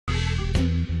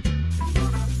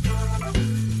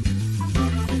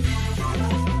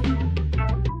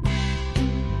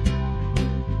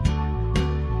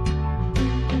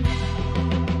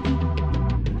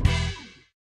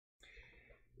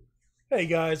Hey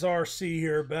guys, RC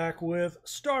here, back with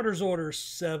Starters Order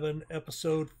 7,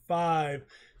 Episode 5.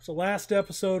 So last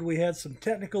episode we had some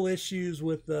technical issues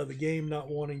with the game not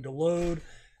wanting to load.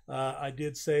 I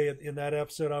did say in that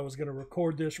episode I was going to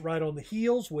record this right on the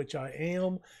heels, which I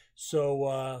am.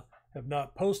 So have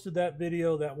not posted that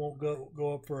video. That won't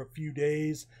go up for a few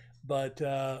days. But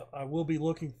I will be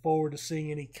looking forward to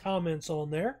seeing any comments on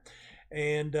there.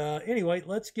 And anyway,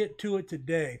 let's get to it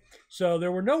today. So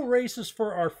there were no races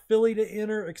for our filly to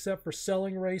enter except for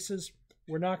selling races.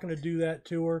 We're not going to do that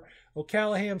to her.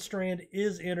 O'Callahan Strand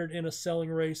is entered in a selling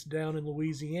race down in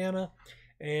Louisiana.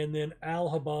 And then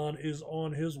Alhaban is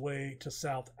on his way to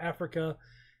South Africa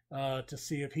to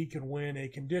see if he can win a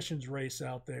conditions race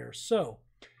out there. So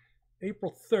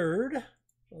April 3rd,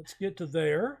 let's get to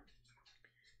there.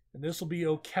 And this will be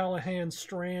O'Callahan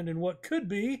Strand in what could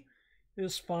be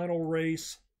his final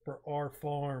race for our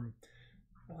farm.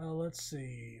 Let's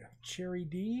see, Cherry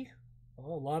D.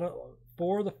 Oh, a lot of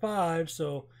 4 of the 5,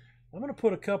 so I'm going to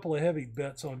put a couple of heavy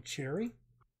bets on Cherry.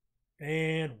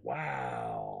 And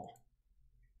wow,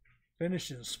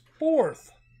 finishes 4th.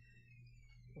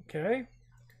 Okay,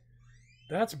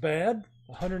 that's bad.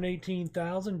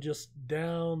 118,000 just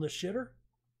down the shitter.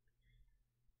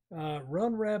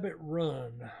 Run Rabbit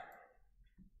Run.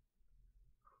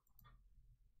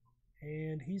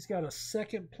 And he's got a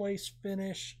 2nd place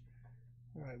finish.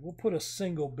 All right, we'll put a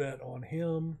single bet on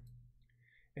him.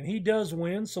 And he does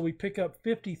win, so we pick up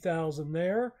 50,000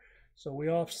 there. So we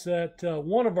offset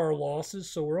one of our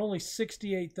losses, so we're only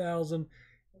 68,000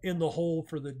 in the hole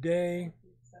for the day.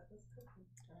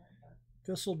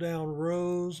 Thistledown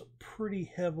Rose,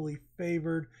 pretty heavily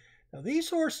favored. Now these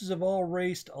horses have all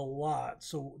raced a lot.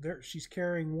 So there, she's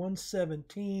carrying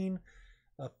 117,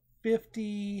 a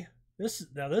 50. This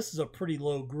is a pretty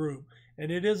low group,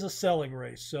 and it is a selling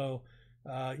race. So,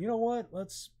 you know what?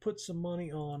 Let's put some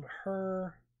money on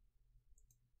her.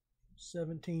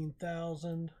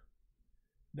 17,000.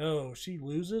 No, she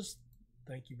loses.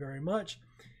 Thank you very much.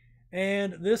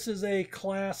 And this is a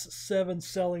Class 7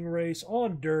 selling race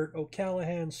on dirt.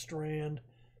 O'Callahan Strand.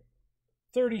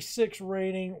 36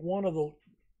 rating. One of the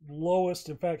lowest,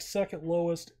 in fact, 2nd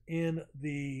lowest in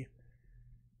the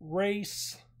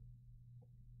race.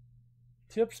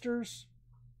 Tipsters,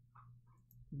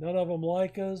 none of them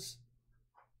like us.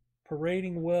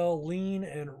 Parading well, lean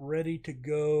and ready to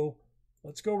go.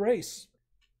 Let's go race.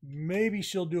 Maybe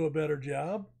she'll do a better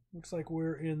job. Looks like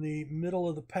we're in the middle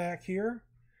of the pack here.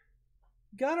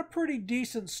 Got a pretty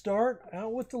decent start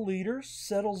out with the leaders.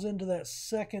 Settles into that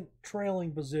 2nd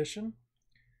trailing position.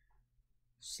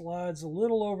 Slides a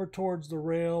little over towards the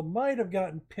rail. Might have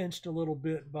gotten pinched a little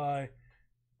bit by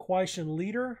Quaishan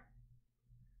Leader.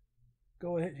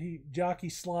 Go ahead, jockey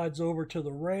slides over to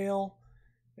the rail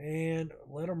and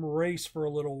let him race for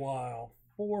a little while.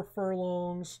 4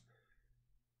 furlongs.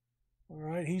 All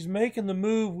right, he's making the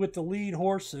move with the lead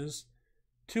horses.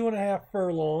 2.5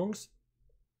 furlongs.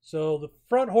 So the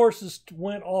front horses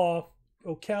went off.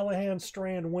 O'Callahan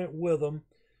Strand went with them.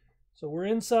 So we're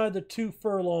inside the 2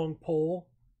 furlong pole.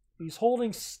 He's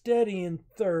holding steady in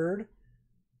 3rd.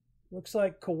 Looks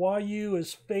like Kawaii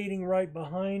is fading right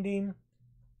behind him.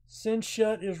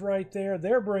 Cinchut is right there.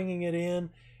 They're bringing it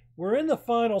in. We're in the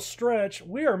final stretch.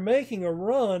 We are making a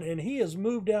run, and he has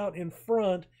moved out in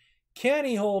front. Can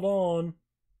he hold on?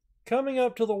 Coming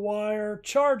up to the wire,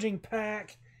 charging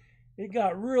pack. It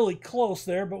got really close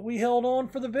there, but we held on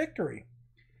for the victory.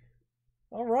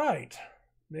 All right.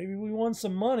 Maybe we won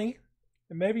some money,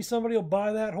 and maybe somebody will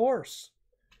buy that horse.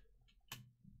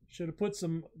 Should have put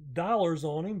some dollars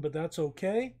on him, but that's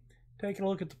okay. Taking a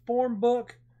look at the form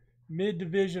book.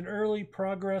 Mid-division early,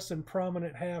 progress and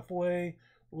prominent halfway,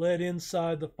 led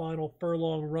inside the final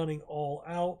furlong running all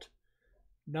out.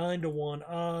 9-1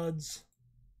 odds.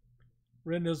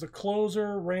 Ridden as a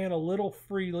closer, ran a little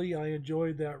freely. I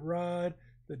enjoyed that ride.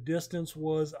 The distance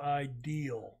was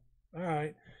ideal. All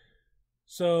right.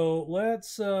 So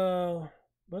let's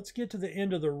get to the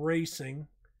end of the racing.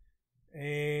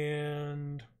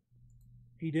 And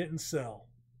he didn't sell.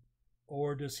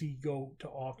 Or does he go to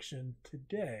auction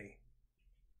today?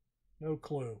 No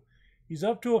clue. He's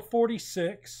up to a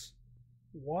 46.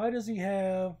 Why does he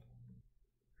have...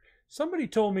 Somebody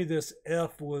told me this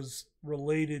F was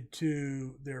related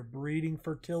to their breeding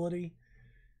fertility.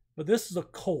 But this is a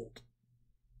colt.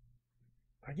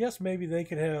 I guess maybe they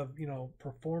could have,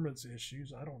 performance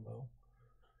issues. I don't know.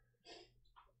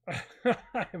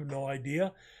 I have no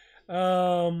idea.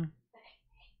 All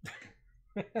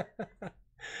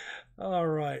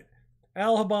right.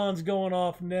 Alhaban's going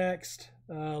off next.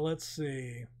 Let's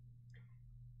see.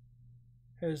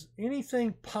 Has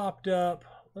anything popped up?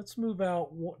 Let's move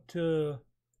out to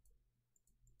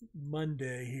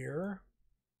Monday here.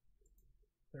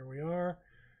 There we are.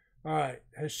 All right,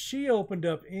 has she opened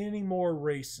up any more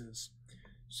races?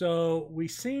 So we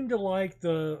seem to like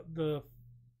the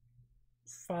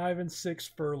 5 and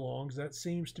 6 furlongs. That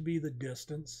seems to be the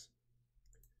distance.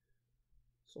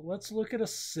 So let's look at a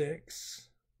 6.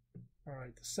 All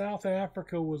right, the South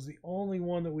Africa was the only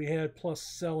one that we had plus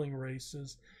selling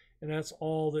races, and that's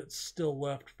all that's still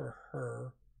left for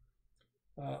her.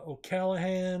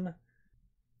 O'Callahan,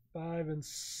 5 and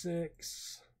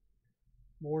 6.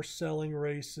 More selling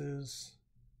races.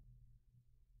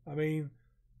 I mean,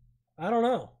 I don't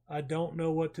know. I don't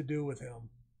know what to do with him.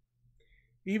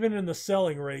 Even in the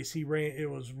selling race, he ran.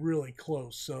 It was really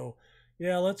close. So,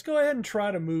 yeah, let's go ahead and try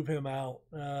to move him out.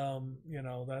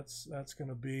 That's going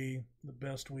to be the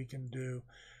best we can do.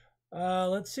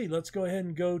 Let's see. Let's go ahead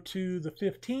and go to the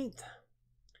 15th,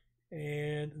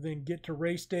 and then get to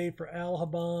race day for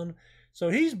Alhaban. So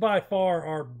he's by far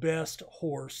our best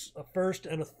horse, a first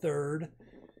and a third.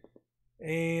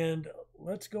 And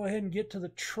let's go ahead and get to the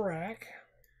track.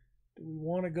 Do we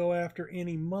want to go after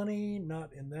any money?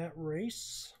 Not in that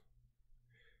race.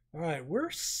 All right,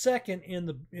 we're second in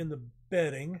the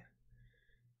betting.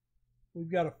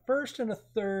 We've got a first and a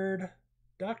third.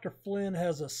 Dr. Flynn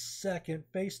has a second.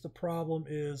 Face the Problem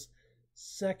is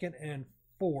second and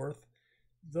fourth.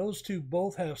 Those two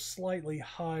both have slightly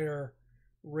higher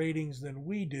ratings than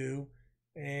we do,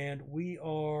 and we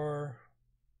are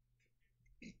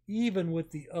even with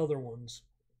the other ones.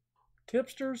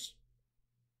 Tipsters,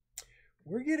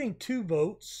 we're getting 2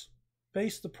 votes.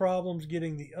 Face the Problem's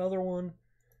getting the other one.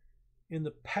 In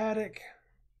the paddock,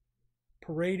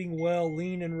 parading well,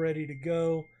 lean and ready to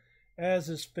go, as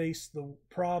is Face the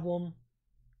Problem.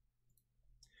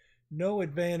 No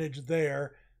advantage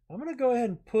there. I'm going to go ahead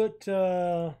and put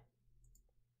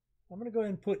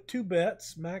 2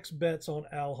 bets, max bets on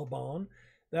Alhaban.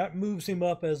 That moves him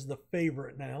up as the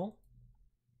favorite now,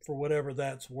 for whatever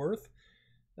that's worth.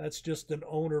 That's just an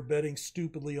owner betting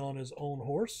stupidly on his own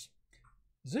horse.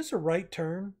 Is this a right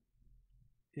turn?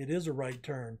 It is a right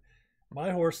turn.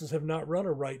 My horses have not run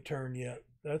a right turn yet.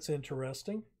 That's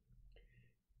interesting.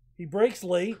 He breaks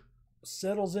late,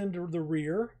 settles into the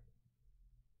rear,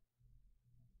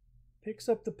 picks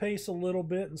up the pace a little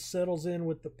bit and settles in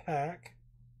with the pack.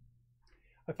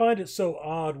 I find it so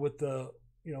odd with the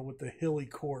hilly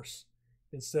course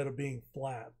instead of being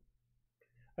flat.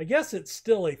 I guess it's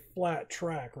still a flat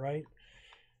track, right?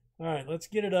 All right, let's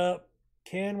get it up.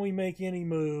 Can we make any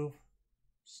move?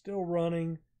 Still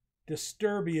running.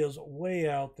 Disturbia's way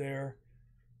out there.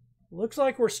 Looks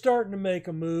like we're starting to make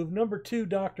a move. Number 2,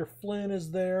 Dr. Flynn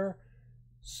is there.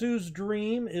 Sue's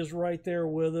Dream is right there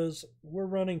with us. We're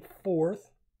running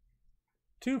 4th.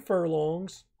 2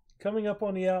 furlongs. Coming up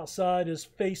on the outside is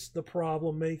Face the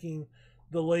Problem, making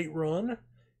the late run.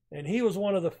 And he was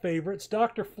one of the favorites.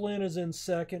 Dr. Flynn is in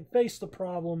second. Face the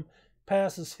Problem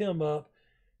passes him up.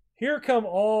 Here come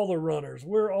all the runners.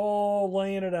 We're all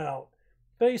laying it out.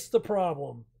 Face the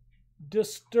Problem.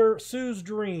 Sue's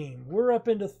Dream. We're up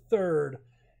into 3rd.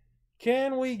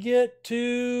 Can we get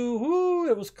to... Whoo,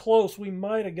 it was close. We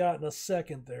might have gotten a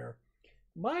second there.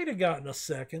 Might have gotten a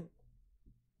second.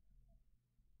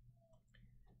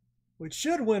 Which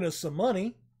should win us some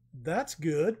money. That's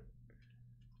good.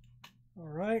 All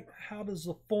right, how does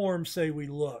the form say we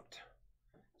looked?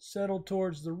 Settled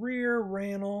towards the rear,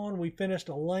 ran on. We finished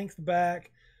a length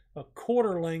back, a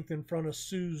quarter length in front of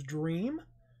Sue's Dream.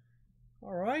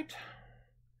 All right.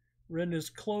 Ridden his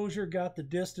closure, got the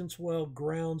distance well,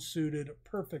 ground suited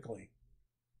perfectly.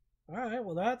 All right,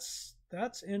 well, that's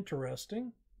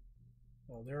interesting.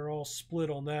 Well, they're all split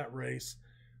on that race.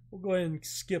 We'll go ahead and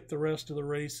skip the rest of the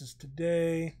races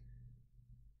today.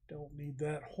 Don't need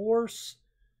that horse.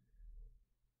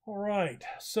 All right,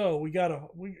 so we got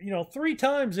 3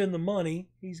 times in the money.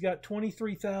 He's got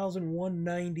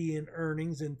 $23,190 in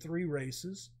earnings in 3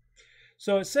 races.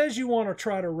 So it says you want to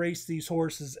try to race these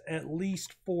horses at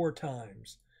least 4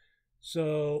 times.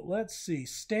 So let's see.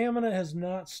 Stamina has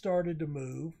not started to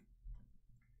move.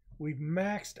 We've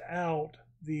maxed out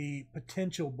the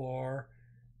potential bar,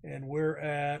 and we're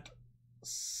at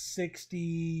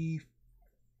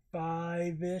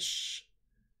 65-ish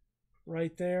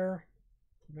right there.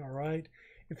 All right.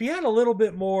 If he had a little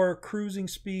bit more cruising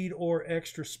speed or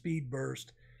extra speed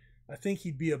burst, I think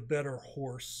he'd be a better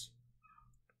horse.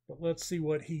 But let's see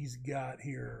what he's got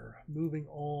here. Moving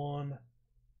on.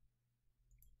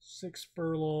 6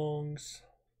 furlongs.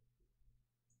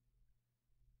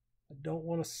 I don't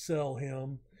want to sell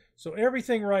him. So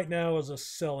everything right now is a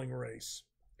selling race.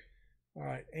 All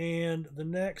right. And the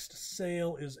next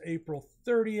sale is April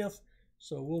 30th.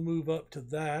 So we'll move up to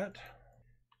that.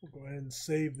 We'll go ahead and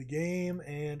save the game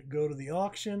and go to the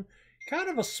auction. Kind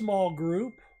of a small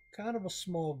group. Kind of a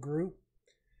small group.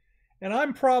 And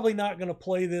I'm probably not going to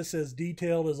play this as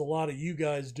detailed as a lot of you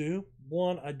guys do.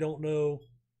 One, I don't know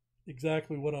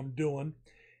exactly what I'm doing.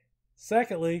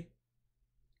 Secondly,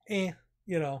 you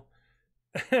know,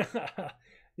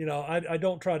 I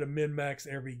don't try to min-max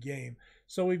every game.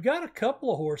 So we've got a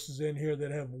couple of horses in here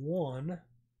that have won.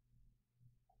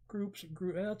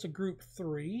 That's a group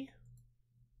 3.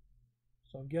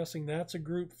 So I'm guessing that's a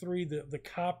group 3. The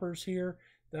coppers here,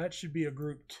 that should be a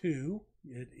group 2.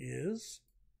 It is.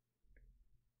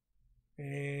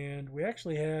 And we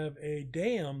actually have a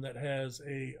dam that has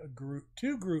a group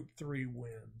 3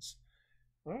 wins.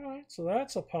 All right, so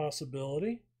that's a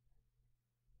possibility.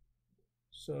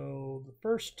 So the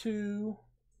first 2,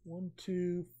 1,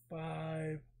 2,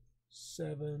 5,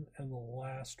 7, and the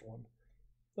last one.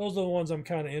 Those are the ones I'm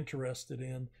kind of interested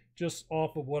in, just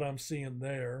off of what I'm seeing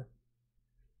there.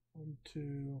 1,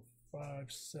 2, 5,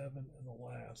 7, and the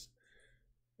last.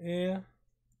 Yeah.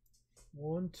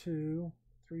 1, 2,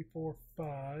 3, 4,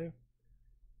 5,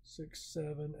 6,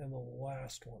 7, and the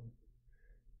last one.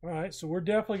 All right, so we're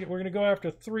going to go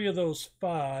after 3 of those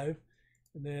 5,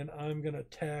 and then I'm going to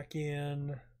tack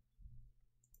in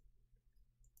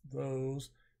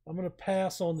those. I'm going to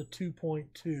pass on the 2.2,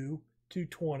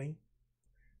 220.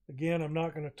 Again, I'm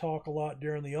not going to talk a lot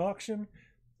during the auction,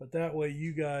 but that way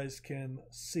you guys can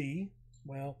see.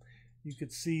 Well, you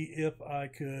could see if I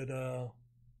could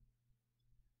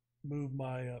move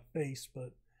my face,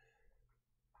 but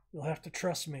you'll have to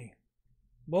trust me.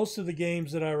 Most of the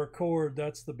games that I record,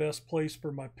 that's the best place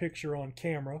for my picture on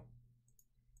camera.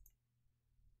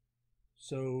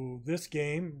 So this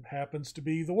game happens to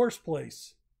be the worst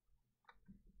place.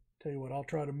 Tell you what, I'll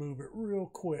try to move it real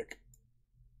quick.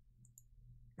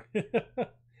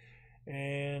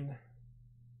 And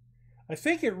I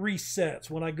think it resets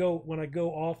when I go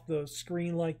off the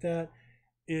screen like that.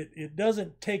 It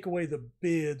doesn't take away the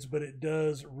bids, but it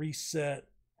does reset.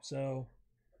 So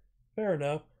fair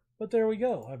enough. But there we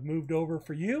go. I've moved over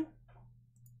for you.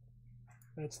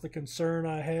 That's the concern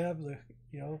I have,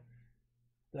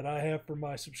 that I have for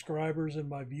my subscribers and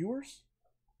my viewers.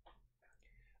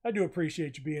 I do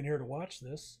appreciate you being here to watch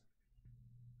this.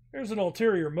 There's an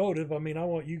ulterior motive. I mean, I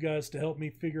want you guys to help me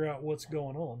figure out what's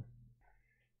going on.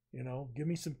 Give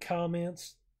me some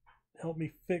comments. Help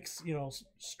me fix,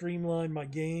 streamline my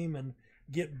game and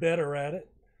get better at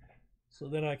it. So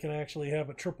then I can actually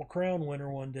have a Triple Crown winner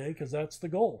one day, because that's the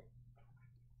goal.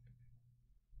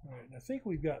 All right, I think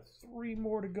we've got 3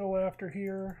 more to go after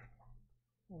here.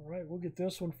 All right, we'll get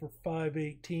this one for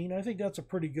 $5.18. I think that's a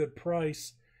pretty good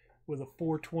price with a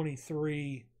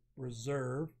 $4.23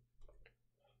 reserve.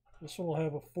 This one will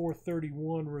have a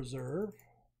 $4.31 reserve.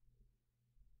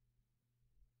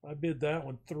 I bid that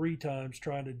one 3 times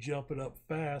trying to jump it up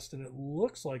fast, and it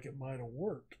looks like it might have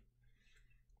worked.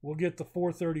 We'll get the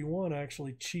 $4.31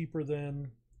 actually cheaper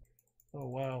than... Oh,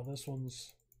 wow,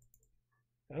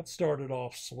 that started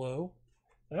off slow.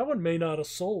 That one may not have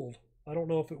sold. I don't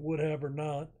know if it would have or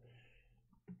not.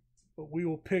 But we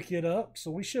will pick it up. So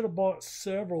we should have bought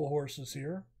several horses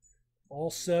here.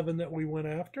 All 7 that we went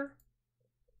after.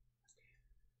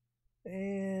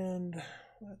 And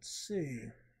let's see.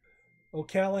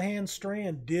 O'Callahan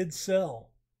Strand did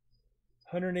sell.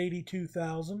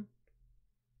 182,000.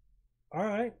 All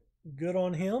right, good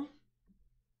on him.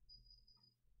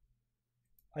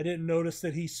 I didn't notice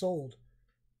that he sold.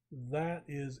 That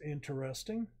is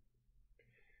interesting.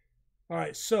 All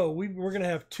right, so we're going to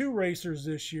have 2 racers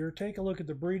this year. Take a look at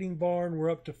the breeding barn. We're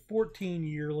up to 14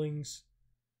 yearlings.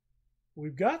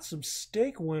 We've got some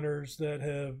stake winners that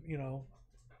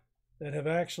have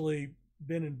actually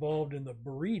been involved in the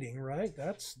breeding, right?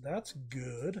 That's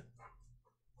good.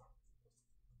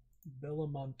 Bella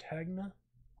Montagna,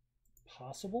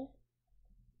 possible?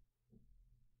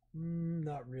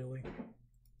 Not really.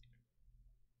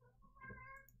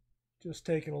 Just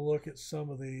taking a look at some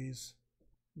of these.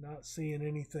 Not seeing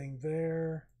anything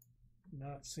there.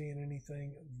 Not seeing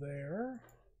anything there.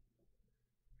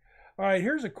 All right,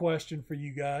 here's a question for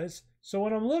you guys. So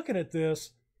when I'm looking at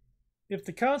this, if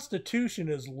the Constitution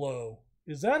is low,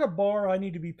 is that a bar I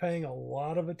need to be paying a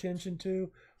lot of attention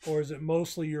to? Or is it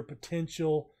mostly your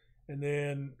potential and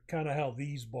then kind of how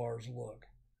these bars look?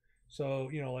 So,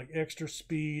 like extra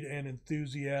speed and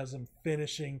enthusiasm,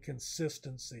 finishing,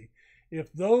 consistency.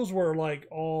 If those were like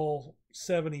all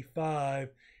 75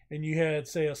 and you had,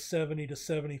 say, a 70 to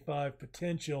 75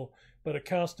 potential, but a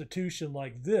Constitution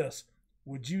like this,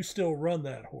 would you still run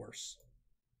that horse?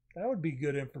 That would be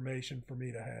good information for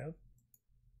me to have.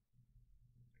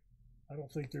 I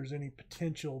don't think there's any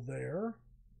potential there.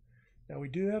 Now we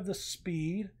do have the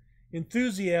speed.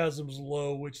 Enthusiasm's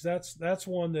low, which that's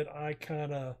one that I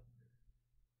kind of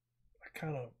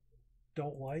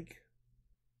don't like.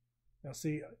 Now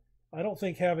see, I don't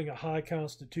think having a high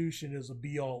constitution is a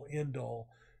be-all end-all.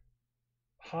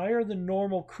 Higher than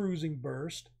normal cruising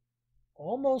burst,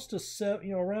 almost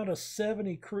around a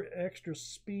 70 extra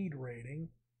speed rating.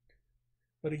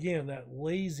 But again, that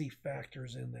lazy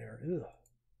factor's in there. Ugh.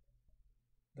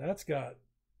 That's got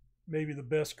maybe the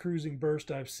best cruising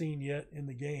burst I've seen yet in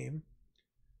the game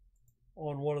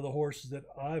on one of the horses that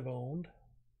I've owned.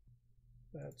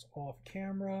 That's off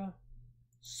camera.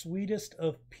 Sweetest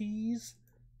of peas.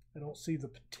 I don't see the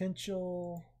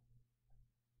potential.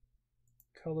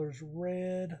 Color's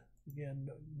red. Again,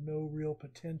 no real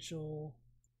potential.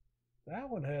 That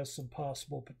one has some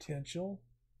possible potential.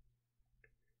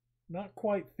 Not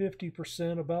quite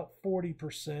 50%, about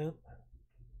 40%.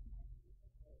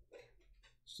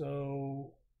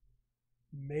 So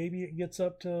maybe it gets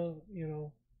up to,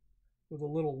 with a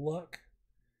little luck.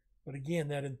 But again,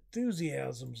 that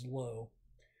enthusiasm's low.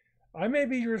 I may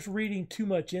be just reading too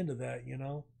much into that,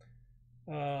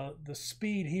 The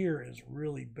speed here is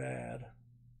really bad.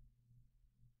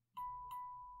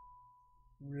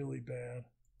 Really bad.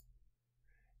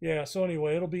 Yeah, so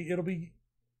anyway, it'll be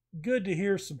good to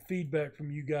hear some feedback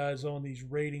from you guys on these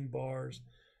rating bars.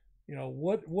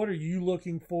 What are you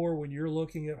looking for when you're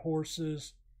looking at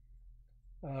horses?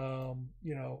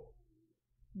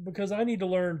 Because I need to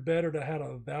learn better to how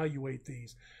to evaluate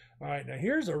these. All right, now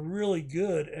here's a really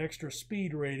good extra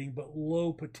speed rating, but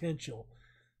low potential.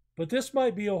 But this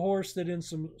might be a horse that in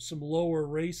some lower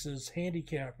races,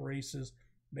 handicap races,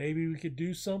 maybe we could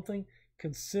do something.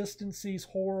 Consistency's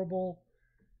horrible.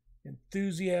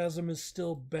 Enthusiasm is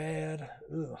still bad.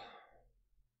 Ugh.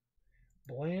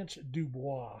 Blanche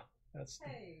Dubois. That's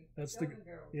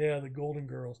the Golden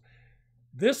Girls.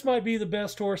 This might be the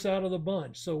best horse out of the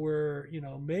bunch. So we're,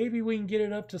 maybe we can get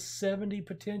it up to 70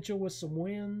 potential with some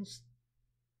wins.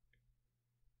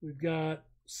 We've got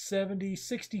 70,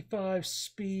 65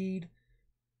 speed,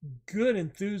 good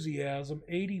enthusiasm,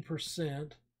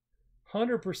 80%,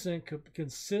 100%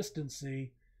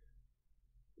 consistency,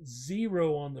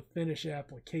 0 on the finish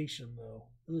application though.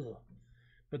 Ugh.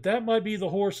 But that might be the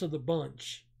horse of the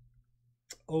bunch.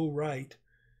 Oh, right.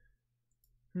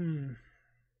 All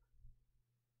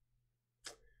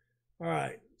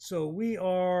right, so we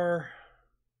are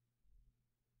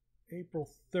April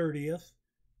 30th.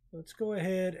 Let's go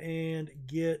ahead and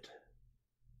get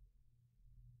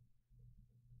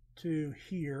to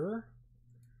here.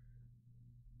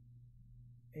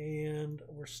 And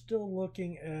we're still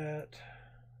looking at,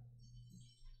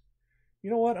 you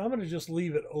know what? I'm going to just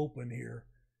leave it open here.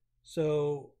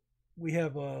 So we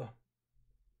have a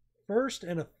first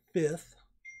and a fifth,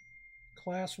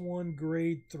 Class 1,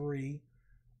 Grade 3.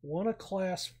 Won a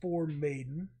Class 4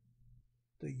 maiden.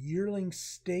 The Yearling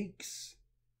Stakes,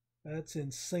 that's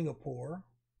in Singapore.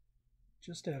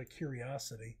 Just out of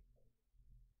curiosity.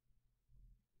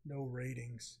 No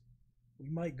ratings. We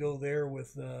might go there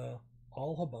with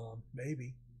Alhaban,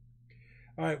 maybe.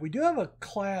 All right, we do have a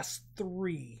Class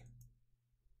 3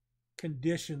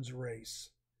 conditions race,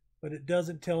 but it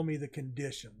doesn't tell me the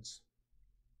conditions.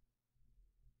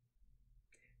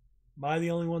 Am I the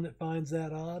only one that finds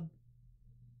that odd?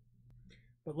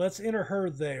 But let's enter her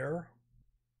there.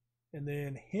 And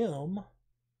then him.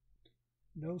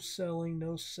 No selling,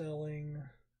 no selling.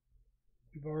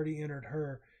 We've already entered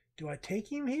her. Do I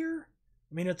take him here?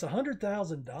 I mean, it's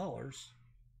 $100,000.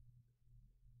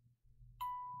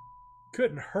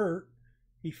 Couldn't hurt.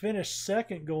 He finished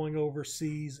second going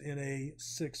overseas in a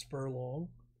 6 furlong.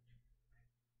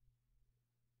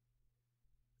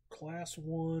 Class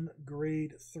 1,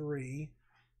 Grade 3.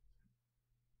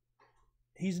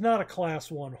 He's not a Class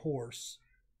 1 horse.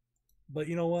 But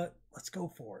you know what? Let's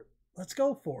go for it. Let's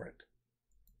go for it.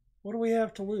 What do we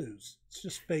have to lose? It's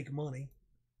just fake money.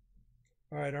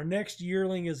 All right, our next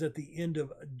yearling is at the end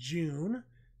of June.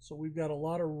 So we've got a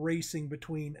lot of racing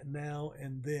between now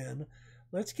and then.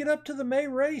 Let's get up to the May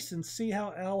race and see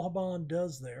how Alhaban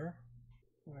does there.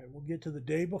 All right, we'll get to the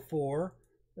day before.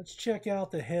 Let's check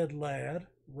out the head lad.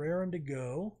 Raring to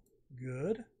go.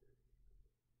 Good.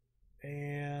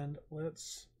 And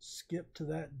let's skip to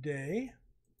that day.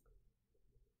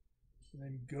 And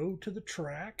then go to the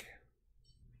track.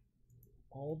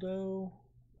 Aldo.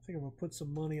 I think I'm going to put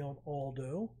some money on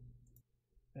Aldo.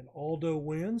 And Aldo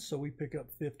wins, so we pick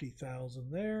up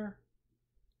 50,000 there.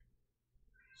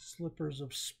 Slippers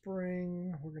of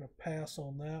Spring. We're going to pass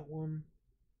on that one.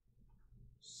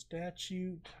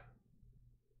 Statute.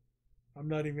 I'm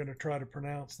not even going to try to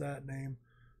pronounce that name.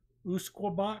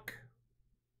 Usquabach.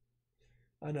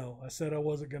 I know. I said I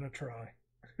wasn't going to try.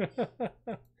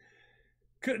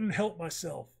 Couldn't help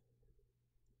myself.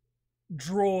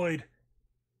 Droid.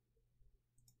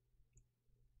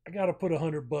 I got to put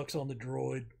 $100 on the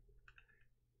droid.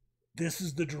 This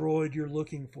is the droid you're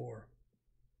looking for.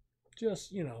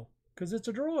 Just, you know, because it's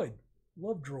a droid.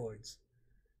 Love droids.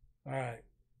 All right.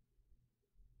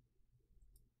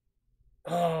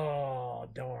 Oh,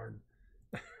 darn.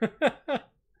 That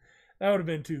would have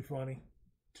been too funny.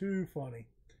 Too funny.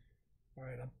 All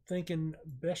right, I'm thinking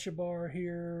Beshabar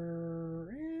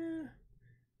here.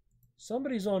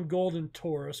 Somebody's on Golden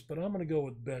Taurus, but I'm going to go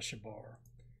with Beshabar.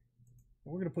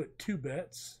 We're going to put 2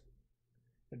 bets.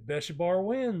 And Beshabar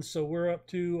wins, so we're up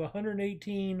to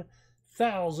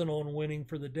 118,000 on winning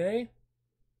for the day.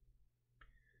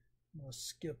 I'm going to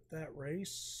skip that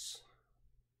race.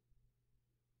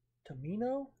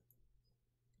 Tamino?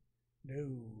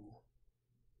 No.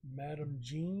 Madam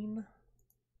Jean?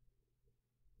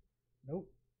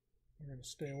 Nope. We're going to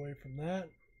stay away from that.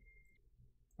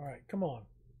 All right, come on.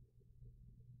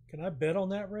 Can I bet on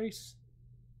that race?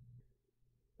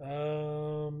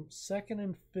 Second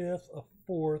and fifth, a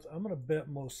fourth. I'm going to bet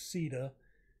Mosita.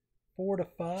 4 to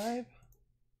 5.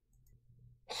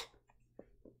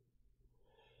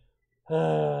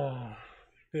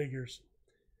 Figures.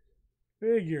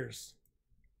 Figures.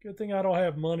 Good thing I don't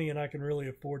have money and I can really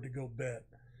afford to go bet.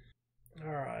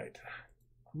 All right.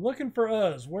 I'm looking for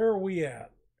us. Where are we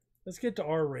at? Let's get to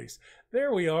our race.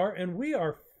 There we are, and we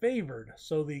are favored.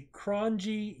 So the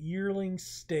Cronji Yearling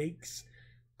Stakes,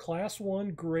 Class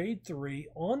 1, Grade 3,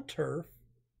 on turf.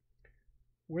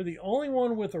 We're the only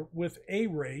one with a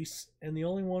race and the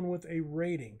only one with a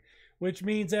rating, which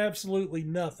means absolutely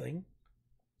nothing.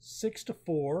 6 to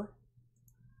 4.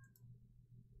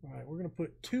 All right, we're going to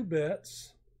put 2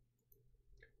 bets.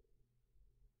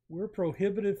 We're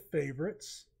prohibitive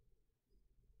favorites.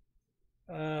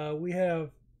 We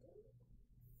have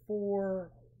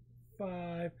 4,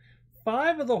 5.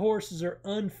 5 of the horses are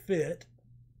unfit.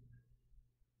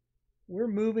 We're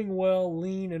moving well,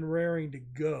 lean, and raring to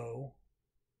go.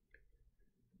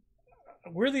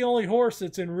 We're the only horse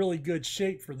that's in really good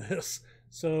shape for this.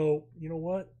 So, you know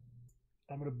what?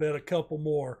 I'm going to bet a couple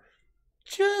more.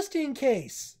 Just in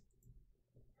case.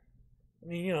 I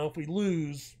mean, you know, if we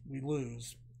lose, we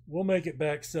lose. We'll make it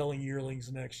back selling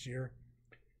yearlings next year.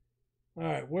 All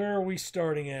right, where are we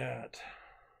starting at?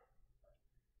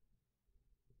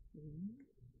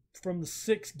 From the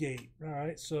 6th gate. All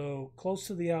right, so close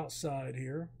to the outside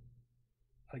here,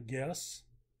 I guess.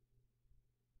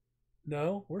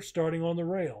 No, we're starting on the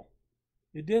rail.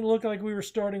 It didn't look like we were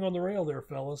starting on the rail there,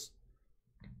 fellas.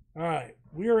 All right,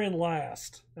 we are in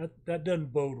last. That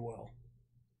doesn't bode well.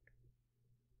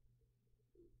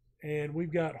 And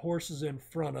we've got horses in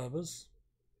front of us.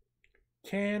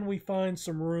 Can we find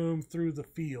some room through the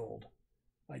field?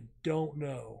 I don't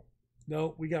know.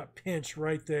 Nope, we got pinched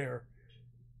right there.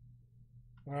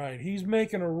 All right, he's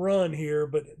making a run here,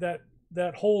 but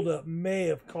that holdup may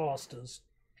have cost us.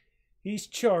 He's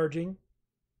charging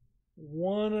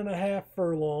 1.5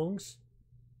 furlongs.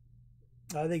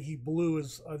 I think he blew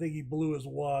his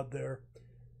wad there.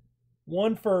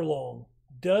 1 furlong.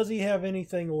 Does he have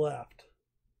anything left?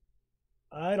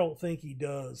 I don't think he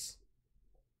does.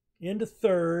 Into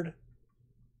 3rd.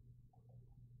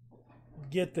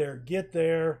 Get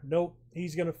there. Nope,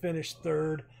 he's going to finish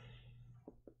 3rd.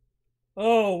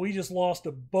 Oh, we just lost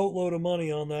a boatload of money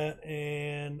on that,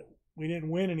 and we didn't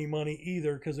win any money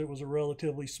either because it was a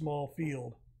relatively small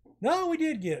field. No, we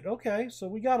did get. Okay, so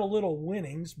we got a little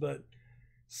winnings, but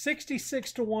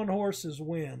 66 to 1 horses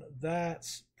win.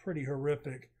 That's pretty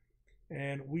horrific.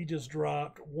 And we just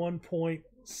dropped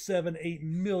 $1.78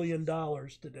 million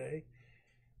today.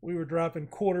 We were dropping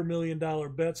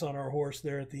 $250,000 bets on our horse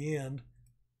there at the end.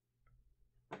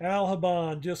 Al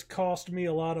Haban just cost me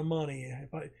a lot of money.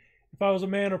 If I was a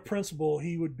man of principle,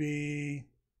 he would be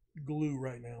glue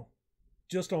right now.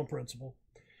 Just on principle.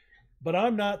 But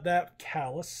I'm not that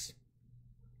callous.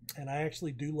 And I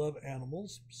actually do love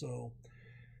animals. So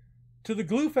to the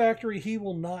glue factory, he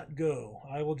will not go.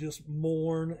 I will just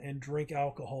mourn and drink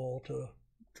alcohol to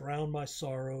drown my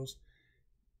sorrows,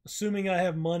 assuming I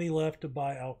have money left to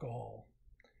buy alcohol.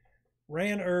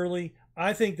 Ran early.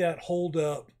 I think that hold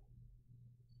up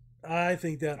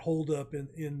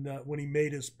in when he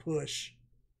made his push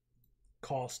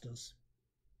cost us.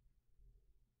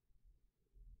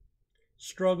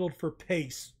 Struggled for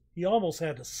pace. He almost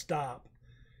had to stop.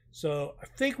 So I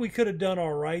think we could have done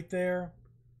all right there.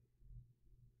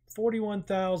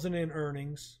 41,000 in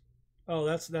earnings. Oh,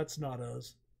 that's not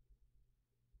us.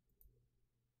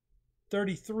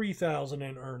 33,000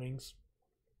 in earnings.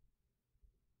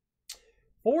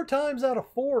 4 times out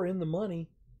of 4 in the money.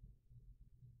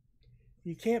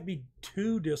 You can't be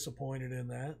too disappointed in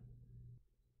that.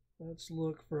 Let's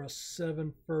look for a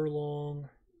 7 furlong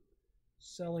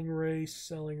selling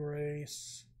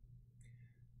race.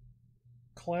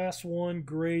 Class 1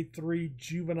 Grade 3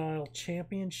 Juvenile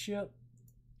Championship.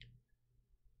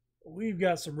 We've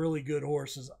got some really good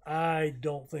horses. I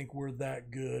don't think we're that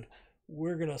good.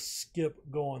 We're going to skip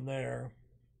going there.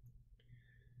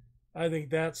 I think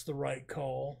that's the right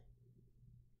call.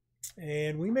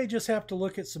 And we may just have to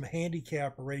look at some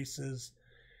handicap races,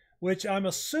 which I'm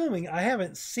assuming, I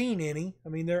haven't seen any. I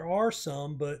mean, there are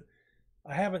some, but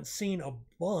I haven't seen a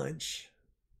bunch.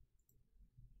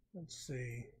 Let's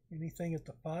see. Anything at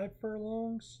the 5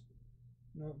 furlongs?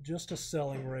 No, just a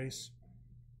selling race.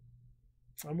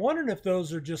 I'm wondering if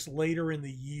those are just later in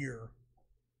the year.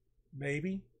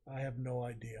 Maybe. I have no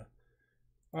idea.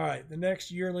 All right, the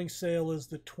next yearling sale is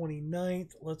the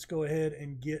 29th. Let's go ahead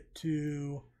and get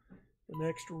to the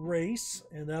next race,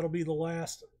 and that'll be the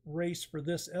last race for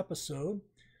this episode.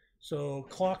 So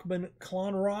Clockman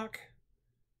Clonrock,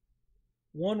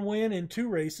 1 win in 2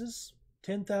 races,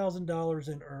 $10,000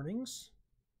 in earnings.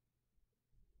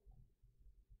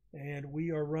 And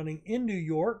we are running in New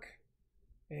York,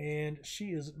 and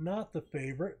she is not the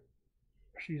favorite.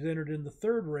 She's entered in the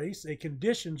 3rd race, a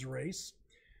conditions race.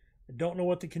 I don't know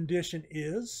what the condition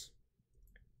is.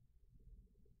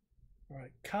 All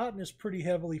right, Cotton is pretty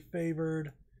heavily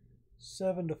favored,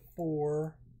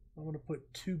 7-4. I'm going to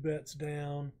put 2 bets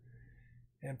down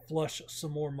and flush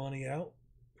some more money out.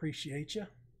 Appreciate you.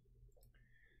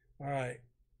 All right,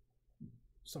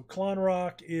 so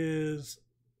Clonrock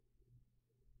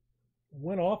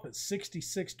went off at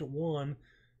 66-1,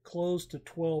 closed to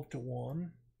 12-1.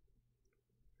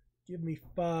 Give Me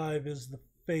 5 is the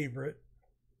favorite.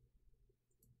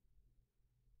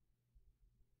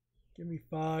 Give Me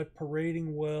 5,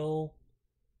 parading well,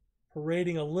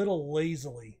 parading a little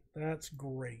lazily. That's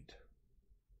great.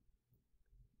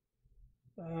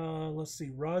 Let's see,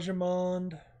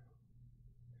 Rajamond.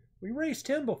 We raced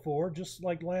him before, just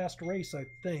like last race, I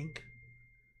think.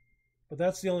 But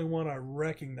that's the only one I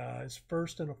recognize.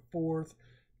 1st and a 4th.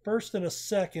 1st and a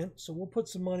 2nd. So we'll put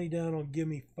some money down on Give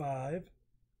Me 5.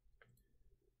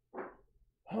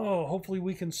 Oh, hopefully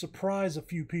we can surprise a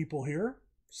few people here.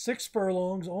 6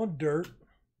 furlongs on dirt.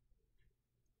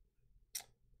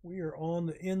 We are on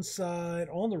the inside,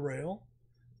 on the rail.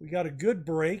 We got a good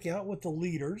break out with the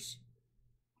leaders.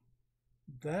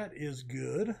 That is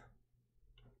good.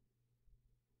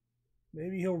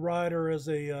 Maybe he'll ride her as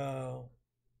a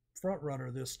front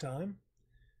runner this time.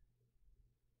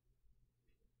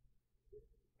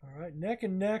 All right, neck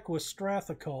and neck with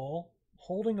Strathacol,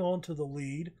 holding on to the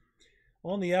lead.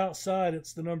 On the outside,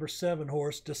 it's the number 7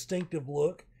 horse, Distinctive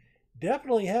Look.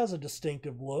 Definitely has a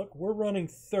distinctive look. We're running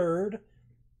 3rd,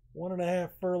 1.5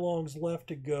 furlongs left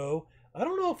to go. I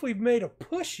don't know if we've made a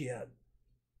push yet.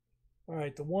 All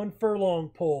right, the 1 furlong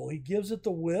pole. He gives it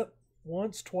the whip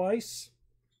once, twice,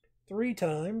 3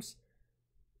 times.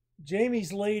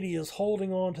 Jamie's Lady is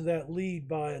holding on to that lead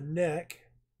by a neck,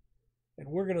 and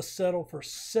we're going to settle for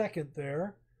 2nd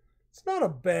there. It's not a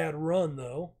bad run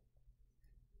though.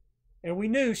 And we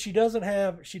knew she doesn't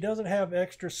have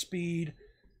extra speed.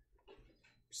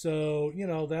 So, you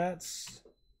know, that's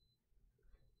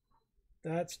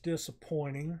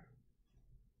disappointing.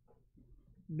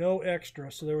 No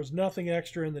extra. So there was nothing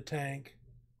extra in the tank.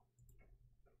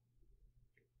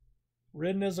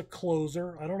 Ridden as a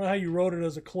closer. I don't know how you wrote it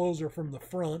as a closer from the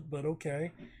front, but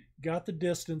okay. Got the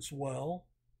distance well.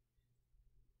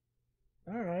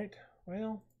 All right.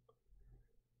 Well,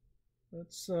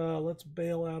 let's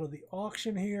bail out of the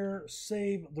auction here,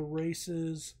 save the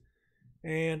races,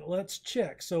 and let's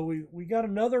check. So we got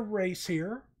another race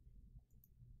here.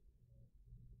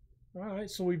 All right,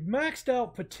 so we've maxed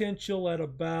out potential at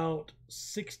about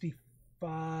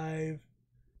 65.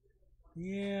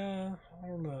 Yeah, I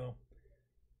don't know.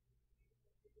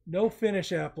 No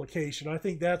finish application. I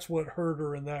think that's what hurt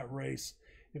her in that race.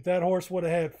 If that horse would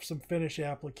have had some finish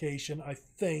application, I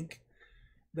think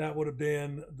that would have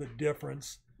been the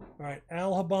difference. All right,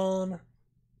 Alhaban.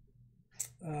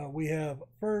 We have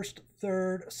 1st,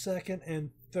 3rd, 2nd,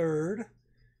 and 3rd.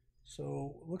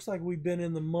 So looks like we've been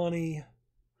in the money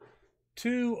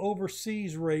 2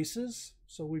 overseas races.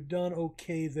 So we've done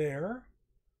okay there.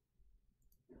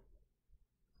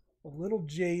 A little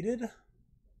jaded.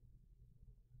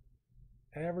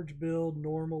 Average build,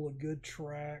 normal, a good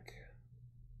track.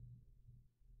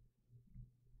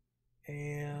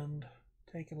 And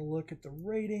taking a look at the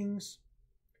ratings.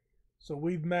 So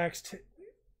we've maxed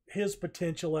his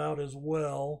potential out as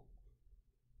well.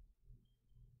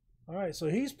 All right, so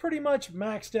he's pretty much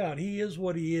maxed out. He is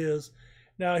what he is.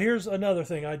 Now, here's another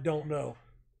thing I don't know.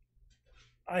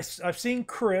 I've seen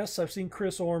Chris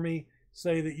Orme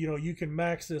say that, you can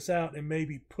max this out and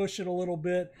maybe push it a little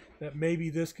bit, that maybe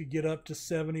this could get up to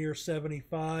 70 or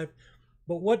 75.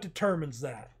 But what determines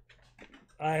that?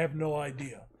 I have no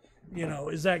idea.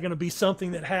 Is that going to be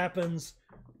something that happens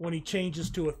when he changes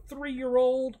to a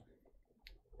 3-year-old?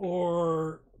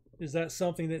 Or is that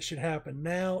something that should happen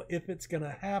now? If it's going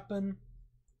to happen,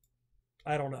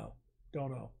 I don't know.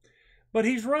 Don't know. But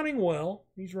he's running well.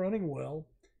 He's running well.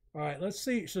 All right, let's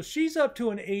see. So she's up to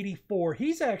an 84.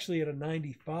 He's actually at a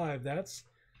 95. I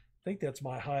think that's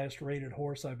my highest rated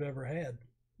horse I've ever had,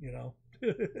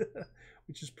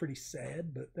 which is pretty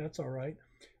sad, but that's all right.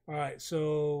 All right,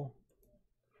 so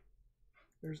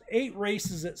there's 8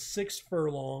 races at 6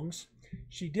 furlongs.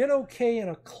 She did okay in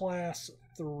a class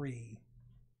 3.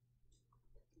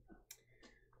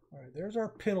 All right, there's our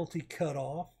penalty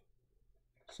cutoff.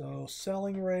 So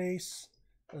selling race,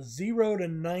 a 0 to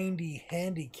 90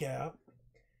 handicap,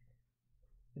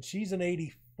 and she's an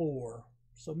 84.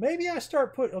 So maybe I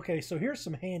start okay, so here's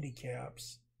some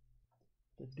handicaps.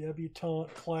 The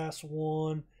debutante class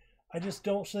 1. I just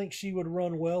don't think she would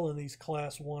run well in these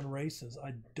class 1 races.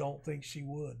 I don't think she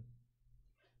would.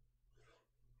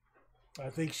 I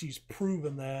think she's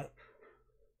proven that.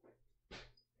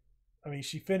 I mean,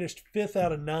 she finished 5th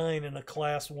out of 9 in a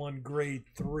class 1 grade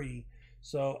 3.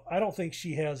 So I don't think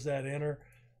she has that in her.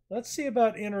 Let's see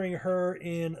about entering her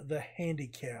in the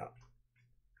handicap.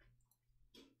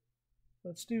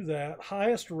 Let's do that.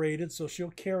 Highest rated, so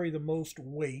she'll carry the most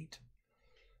weight.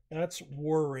 That's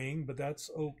worrying, but that's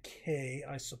okay,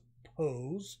 I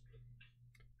suppose.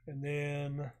 And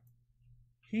then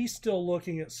he's still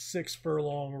looking at 6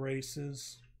 furlong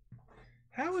races.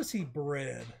 How is he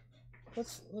bred?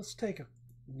 Let's take a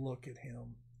look at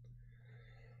him.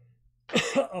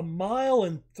 A mile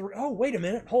and 3. Oh, wait a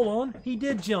minute. Hold on. He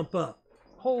did jump up.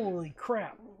 Holy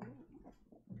crap.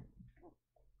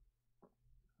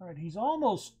 All right, he's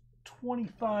almost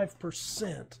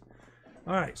 25%.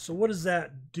 All right, so what does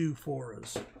that do for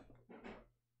us?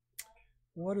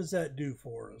 What does that do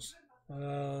for us?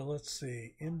 Let's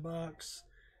see. Inbox.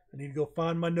 I need to go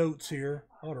find my notes here.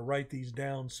 I ought to write these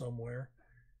down somewhere.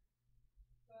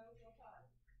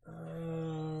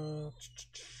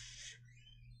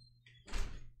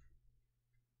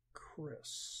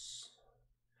 Chris.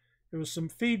 There was some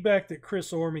feedback that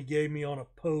Chris Orme gave me on a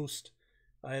post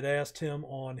I had asked him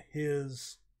on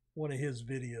one of his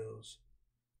videos.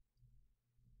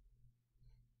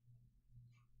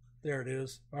 There it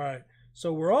is. All right.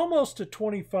 So we're almost to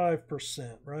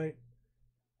 25%, right?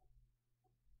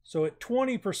 So at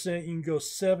 20%, you can go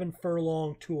 7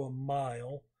 furlong to a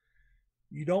mile.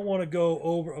 You don't want to go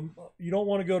over. You don't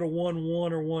want to go to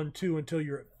 1-1 or 1-2 until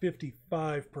you're at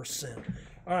 55%.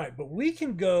 All right, but we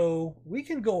can go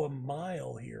a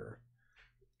mile here.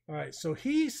 All right, so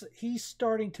he's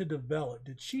starting to develop.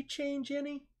 Did she change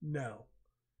any? No.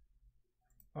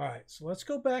 All right, so let's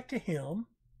go back to him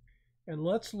and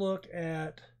let's look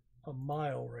at a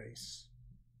mile race.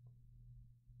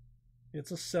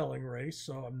 It's a selling race,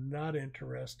 so I'm not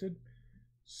interested.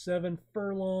 7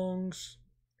 furlongs.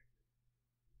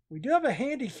 We do have a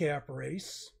handicap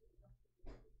race.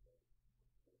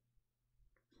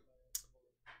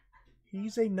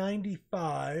 He's a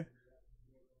 95.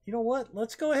 You know what?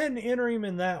 Let's go ahead and enter him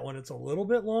in that one. It's a little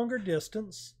bit longer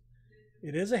distance.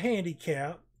 It is a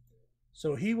handicap.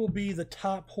 So he will be the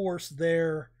top horse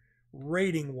there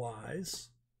rating-wise.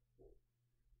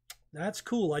 That's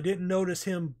cool. I didn't notice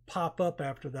him pop up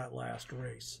after that last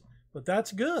race. But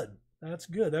that's good. That's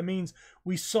good. That means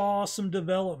we saw some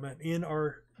development in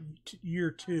our year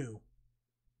 2.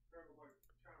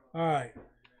 All right.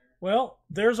 Well,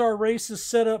 there's our races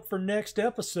set up for next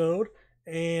episode,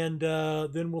 and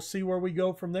then we'll see where we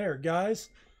go from there. Guys,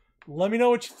 let me know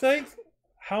what you think.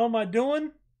 How am I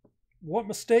doing? What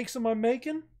mistakes am I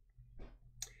making?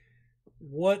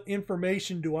 What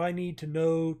information do I need to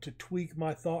know to tweak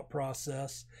my thought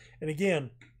process? And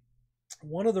again,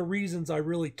 one of the reasons I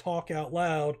really talk out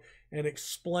loud and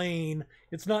explain,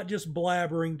 it's not just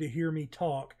blabbering to hear me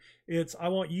talk. It's I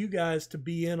want you guys to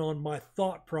be in on my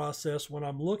thought process when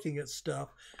I'm looking at stuff.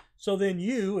 So then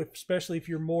you, especially if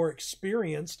you're more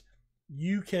experienced,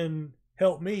 you can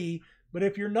help me. But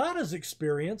if you're not as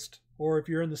experienced, or if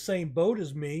you're in the same boat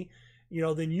as me,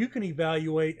 then you can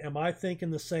evaluate, am I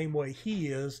thinking the same way he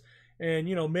is? And,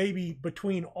 maybe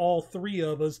between all 3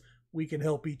 of us, we can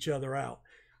help each other out.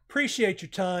 Appreciate your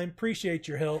time. Appreciate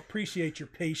your help. Appreciate your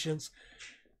patience.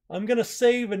 I'm going to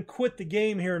save and quit the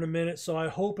game here in a minute, so I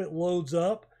hope it loads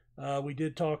up. We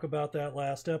did talk about that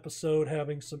last episode,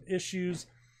 having some issues.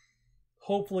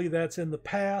 Hopefully that's in the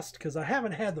past, because I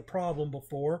haven't had the problem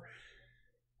before.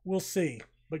 We'll see.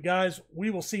 But guys, we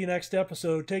will see you next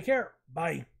episode. Take care.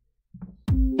 Bye.